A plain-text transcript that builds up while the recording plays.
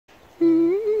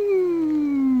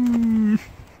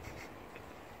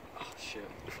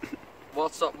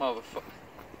What's up, motherfucker?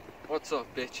 What's up,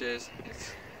 bitches?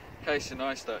 It's Casey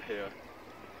Neistat here.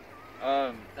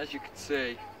 As you can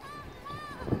see,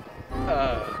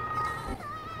 I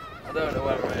don't know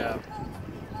where I am.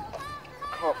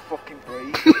 I can't fucking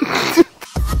breathe.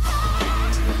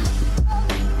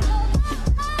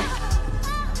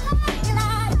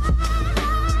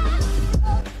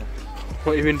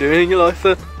 What have you been doing in your life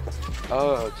then?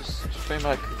 Oh, just been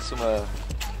making some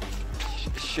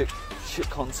shit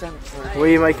content. Where are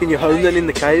you making your home then, in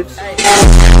the caves? I'm a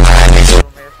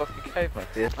fucking caveman.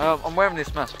 Yeah. I'm wearing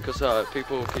this mask because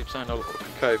people keep saying I look like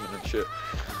a caveman and shit.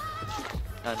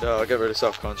 And I get really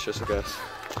self-conscious, I guess.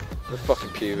 The fucking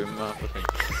pubing mouth, I think.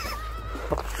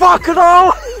 Fuck it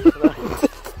all!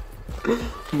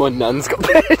 My nan's got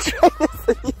better trainers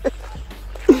than you.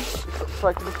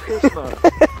 Taking the piss, man.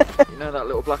 You know that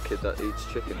little black kid that eats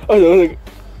chicken?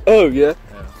 Oh yeah.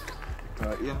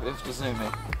 Right, you have to zoom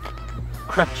in.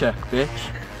 Crep check,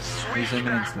 bitch. You zoom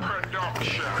in instantly.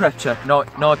 Crep check, no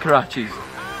Karachis.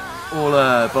 All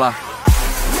black.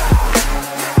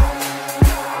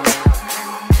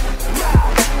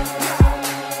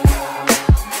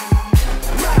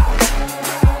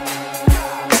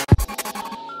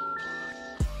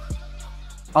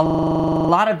 A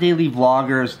lot of daily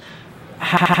vloggers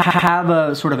have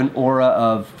a sort of an aura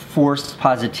of forced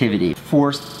positivity.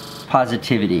 Casey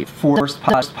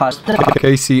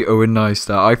Owen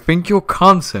Neistat, I think your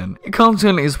content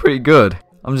is pretty good.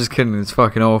 I'm just kidding, it's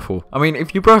fucking awful. I mean,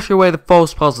 if you brush away the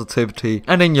false positivity,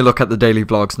 and then you look at the daily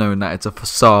vlogs knowing that it's a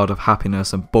facade of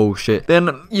happiness and bullshit,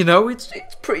 then, you know, it's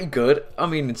pretty good. I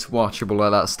mean, it's watchable at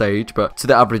that stage, but to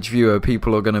the average viewer,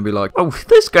 people are gonna be like, oh,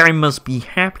 this guy must be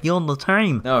happy all the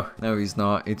time. No, he's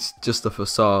not. It's just a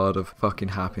facade of fucking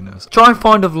happiness. Try and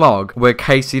find a vlog where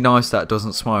Casey Neistat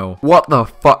doesn't smile. What the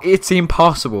fuck? It's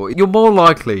impossible. You're more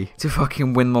likely to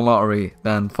fucking win the lottery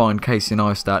than find Casey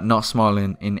Neistat not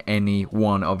smiling in any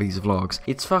one of his vlogs.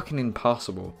 It's fucking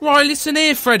impossible. Right, listen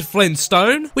here, Fred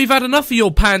Flintstone. We've had enough of your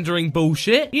pandering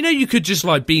bullshit. You know you could just,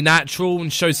 like, be natural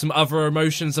and show some other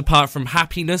emotions apart from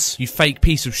happiness, you fake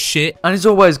piece of shit. And he's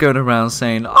always going around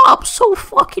saying, oh, I'm so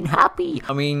fucking happy.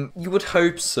 I mean, you would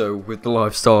hope so with the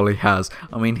lifestyle he has.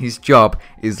 I mean, his job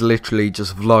is literally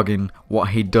just vlogging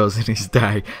what he does in his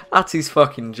day. That's his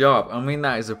fucking job. I mean,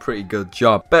 that is a pretty good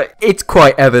job. But it's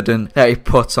quite evident that he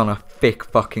puts on a thick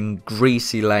fucking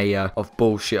greasy layer of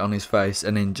bullshit on his face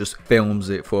and then just films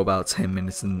it for about 10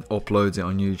 minutes and uploads it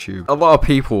on YouTube. A lot of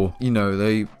people, you know,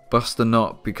 they bust a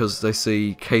nut because they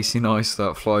see Casey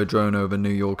Neistat fly a drone over New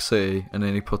York City and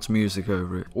then he puts music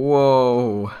over it.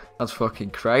 Whoa, that's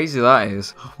fucking crazy, that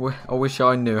is. I wish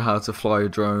I knew how to fly a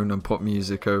drone and put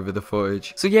music over the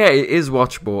footage. So yeah, it is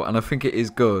watchable and I think it is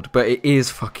good, but it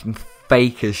is fucking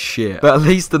fake as shit. But at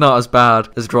least they're not as bad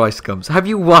as Dry Scums. Have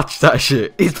you watched that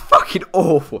shit? It's fucking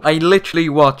awful. I literally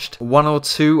watched 1 or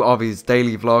 2 of his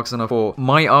daily vlogs and I thought,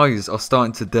 my eyes are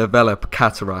starting to develop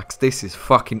cataracts. This is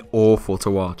fucking awful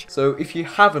to watch. So if you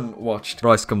haven't watched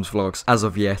Dry Scums vlogs as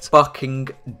of yet, fucking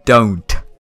don't.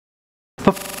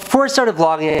 Before I started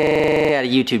vlogging, I had a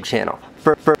YouTube channel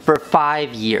for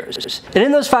 5 years. And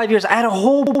in those 5 years, I had a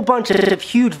whole bunch of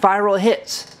huge viral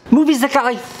hits. Movies that got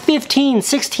like 15,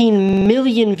 16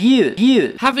 million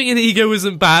views. Having an ego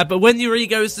isn't bad, but when your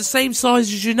ego is the same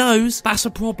size as your nose, that's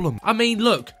a problem. I mean,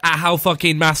 look at how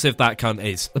fucking massive that cunt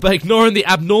is. But ignoring the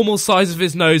abnormal size of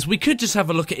his nose, we could just have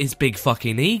a look at his big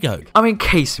fucking ego. I mean,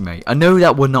 Casey, mate, I know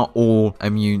that we're not all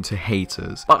immune to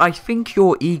haters, but I think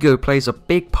your ego plays a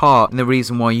big part in the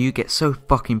reason why you get so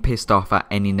fucking pissed off at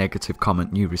any negative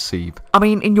comment you receive. I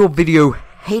mean, in your video,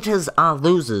 haters are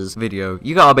losers video,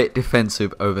 you got a bit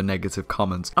defensive over negative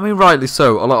comments. I mean, rightly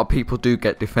so, a lot of people do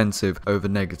get defensive over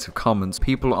negative comments.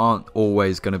 People aren't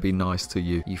always going to be nice to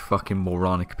you, you fucking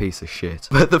moronic piece of shit.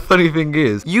 But the funny thing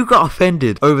is, you got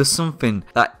offended over something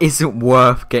that isn't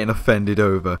worth getting offended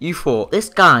over. You thought, this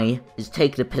guy is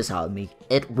taking a piss out of me.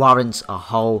 It warrants a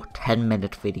whole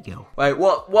 10-minute video. Wait,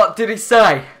 what did he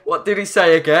say? What did he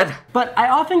say again? But I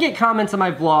often get comments on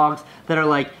my vlogs that are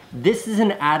like, this is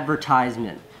an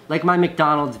advertisement. Like my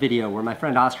McDonald's video where my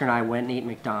friend Oscar and I went and ate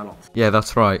McDonald's. Yeah,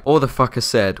 that's right. All the fucker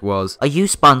said was, are you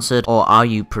sponsored or are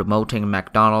you promoting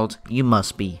McDonald's? You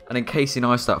must be. And in Casey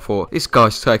Neistat thought, this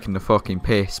guy's taking the fucking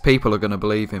piss. People are gonna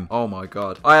believe him. Oh my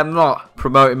god. I am not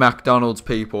promoting McDonald's,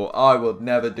 people. I would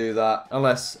never do that.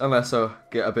 Unless I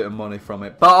get a bit of money from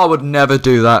it. But I would never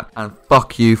do that. And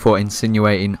fuck you for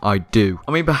insinuating I do.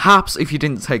 I mean, perhaps if you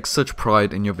didn't take such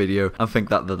pride in your video and think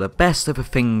that they're the best of a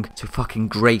thing to fucking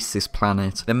grace this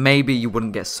planet, then then maybe you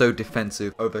wouldn't get so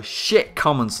defensive over shit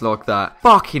comments like that.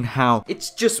 Fucking hell.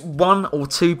 It's just 1 or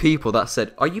 2 people that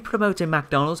said, are you promoting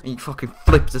McDonald's? And you fucking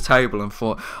flipped the table and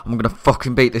thought, I'm gonna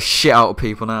fucking beat the shit out of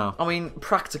people now. I mean,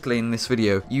 practically in this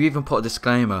video, you even put a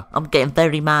disclaimer. I'm getting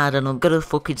very mad and I'm gonna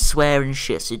fucking swear and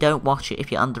shit, so don't watch it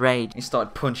if you're underage. You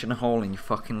started punching a hole in your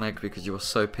fucking leg because you were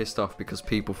so pissed off because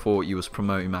people thought you was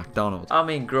promoting McDonald's. I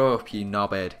mean, grow up, you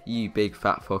knobhead. You big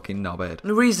fat fucking knobhead. And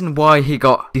the reason why he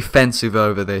got defensive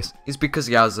over this is because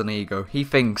he has an ego. He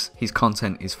thinks his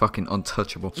content is fucking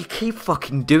untouchable. You keep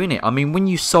fucking doing it. I mean, when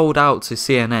you sold out to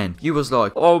CNN, you was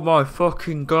like, oh my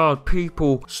fucking god,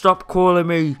 people, stop calling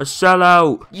me a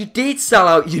sellout. You did sell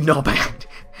out, you knobhead.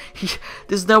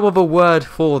 There's no other word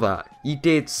for that. You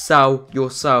did sell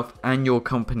yourself and your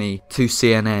company to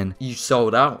CNN. You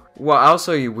sold out. What else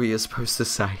are we supposed to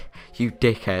say? You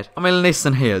dickhead. I mean,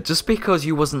 listen here. Just because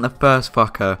you wasn't the first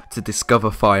fucker to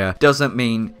discover fire doesn't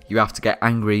mean you have to get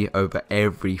angry over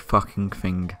every fucking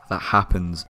thing that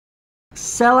happens.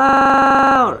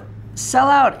 Sellout!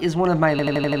 Sellout is one of my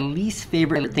least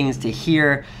favorite things to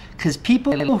hear, because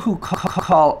people who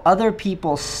call other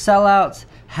people sellouts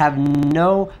have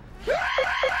no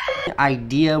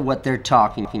idea what they're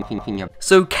talking about.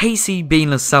 So Casey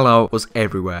being a sellout was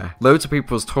everywhere. Loads of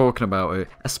people was talking about it,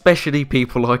 especially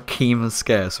people like Keem and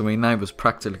Scarce. I mean, they was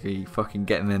practically fucking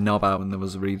getting their knob out when they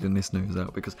was reading this news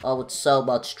out because... Oh, it's so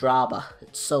much drama.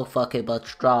 It's so fucking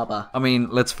much drama. I mean,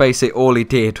 let's face it, all he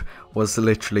did was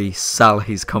literally sell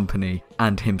his company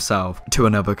and himself to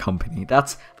another company.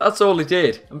 That's all he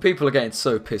did, and people are getting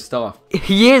so pissed off.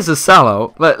 He is a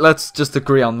sellout, let's just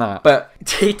agree on that, but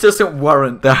he doesn't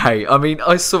warrant the hate. I mean,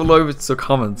 I saw loads of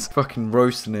comments fucking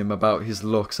roasting him about his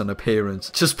looks and appearance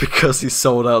just because he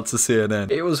sold out to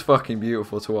CNN. It was fucking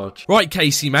beautiful to watch. Right,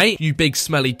 Casey, mate, you big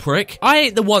smelly prick. I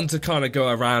ain't the one to kind of go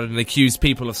around and accuse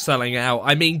people of selling out.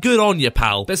 I mean, good on you,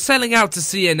 pal. But selling out to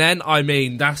CNN, I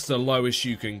mean, that's the lowest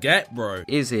you can get, bro.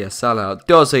 Is he a sellout?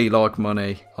 Does he like money?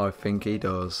 I think he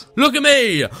does. Look at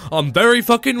me! I'm very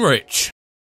fucking rich.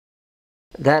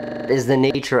 That is the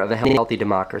nature of a healthy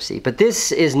democracy. But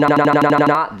this is not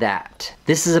that.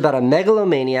 This is about a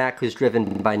megalomaniac who's driven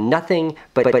by nothing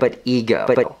but ego.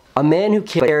 But a man who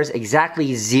cares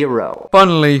exactly zero.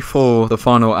 Finally, for the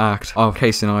final act of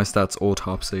Casey Neistat's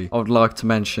autopsy, I would like to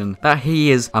mention that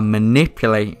he is a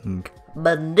manipulating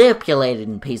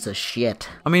piece of shit.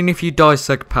 I mean, if you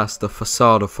dissect past the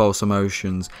facade of false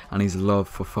emotions and his love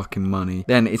for fucking money,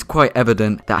 then it's quite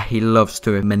evident that he loves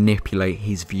to manipulate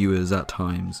his viewers at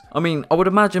times. I mean, I would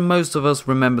imagine most of us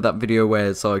remember that video where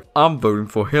it's like, I'm voting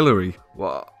for Hillary.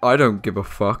 Well, I don't give a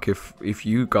fuck if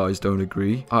you guys don't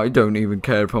agree. I don't even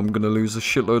care if I'm gonna lose a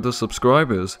shitload of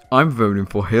subscribers. I'm voting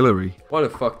for Hillary. Why the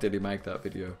fuck did he make that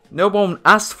video? No one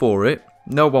asked for it.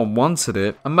 No one wanted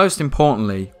it, and most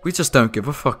importantly, we just don't give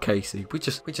a fuck, Casey. We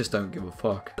just don't give a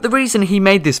fuck. But the reason he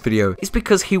made this video is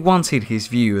because he wanted his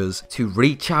viewers to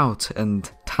reach out and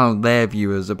tell their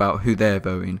viewers about who they're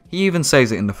voting. He even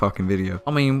says it in the fucking video.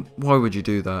 I mean, why would you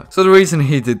do that? So the reason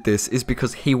he did this is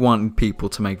because he wanted people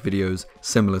to make videos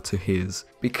similar to his.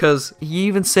 Because he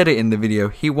even said it in the video,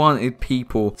 he wanted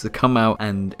people to come out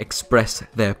and express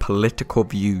their political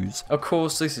views. Of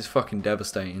course, this is fucking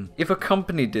devastating. If a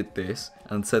company did this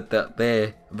and said that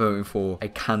they're voting for a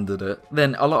candidate,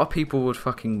 then a lot of people would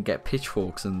fucking get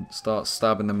pitchforks and start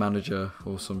stabbing the manager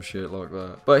or some shit like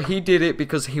that. But he did it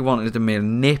because he wanted to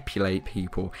manipulate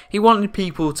people. He wanted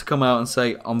people to come out and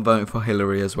say, I'm voting for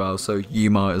Hillary as well, so you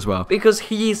might as well. Because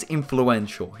he is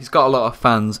influential. He's got a lot of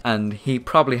fans, and he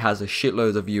probably has a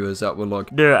shitload of viewers that were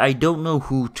like, no, I don't know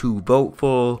who to vote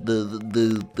for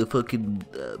the fucking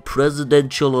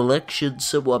presidential election,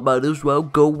 so I might as well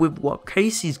go with what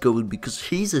Casey's going because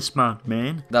he's a smart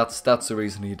man. That's the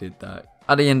reason he did that.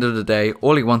 At the end of the day,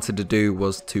 all he wanted to do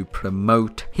was to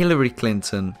promote Hillary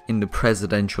Clinton in the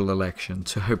presidential election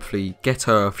to hopefully get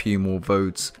her a few more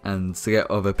votes and to get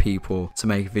other people to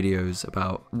make videos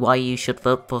about why you should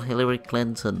vote for Hillary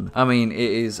Clinton. I mean, it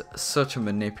is such a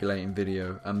manipulating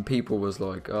video, and people was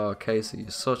like, oh, Casey, you're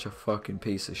such a fucking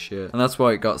piece of shit. And that's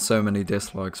why it got so many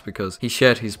dislikes, because he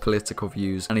shared his political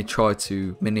views and he tried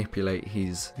to manipulate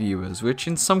his viewers, which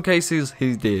in some cases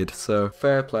he did, so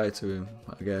fair play to him,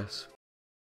 I guess.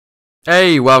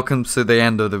 Hey, welcome to the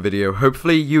end of the video.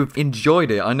 Hopefully you've enjoyed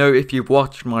it. I know if you've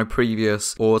watched my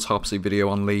previous autopsy video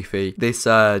on Leafy, this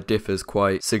differs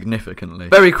quite significantly.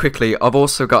 Very quickly, I've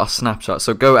also got a snapshot,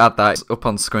 so go add that up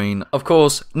on screen. Of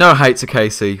course, no hate to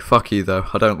Casey. Fuck you though,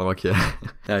 I don't like you.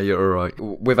 Yeah, you're alright.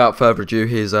 Without further ado,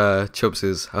 here's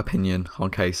Chubbs' opinion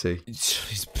on Casey.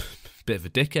 He's a bit of a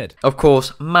dickhead. Of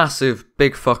course, massive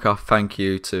big fuck off thank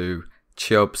you to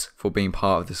Chubbs for being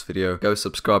part of this video. Go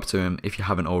subscribe to him if you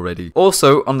haven't already.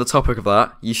 Also, on the topic of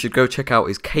that, you should go check out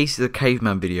his Casey the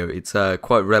Caveman video. It's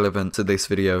quite relevant to this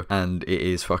video and it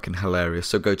is fucking hilarious,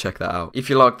 so go check that out. If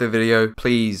you like the video,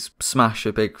 please smash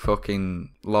a big fucking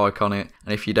like on it,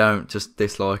 and if you don't, just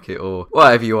dislike it or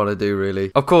whatever you want to do,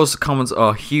 really. Of course, comments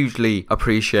are hugely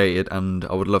appreciated and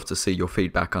I would love to see your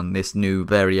feedback on this new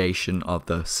variation of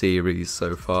the series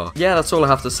so far. Yeah, that's all I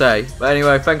have to say. But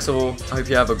anyway, thanks all. I hope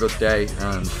you have a good day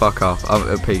and fuck off.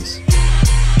 Peace.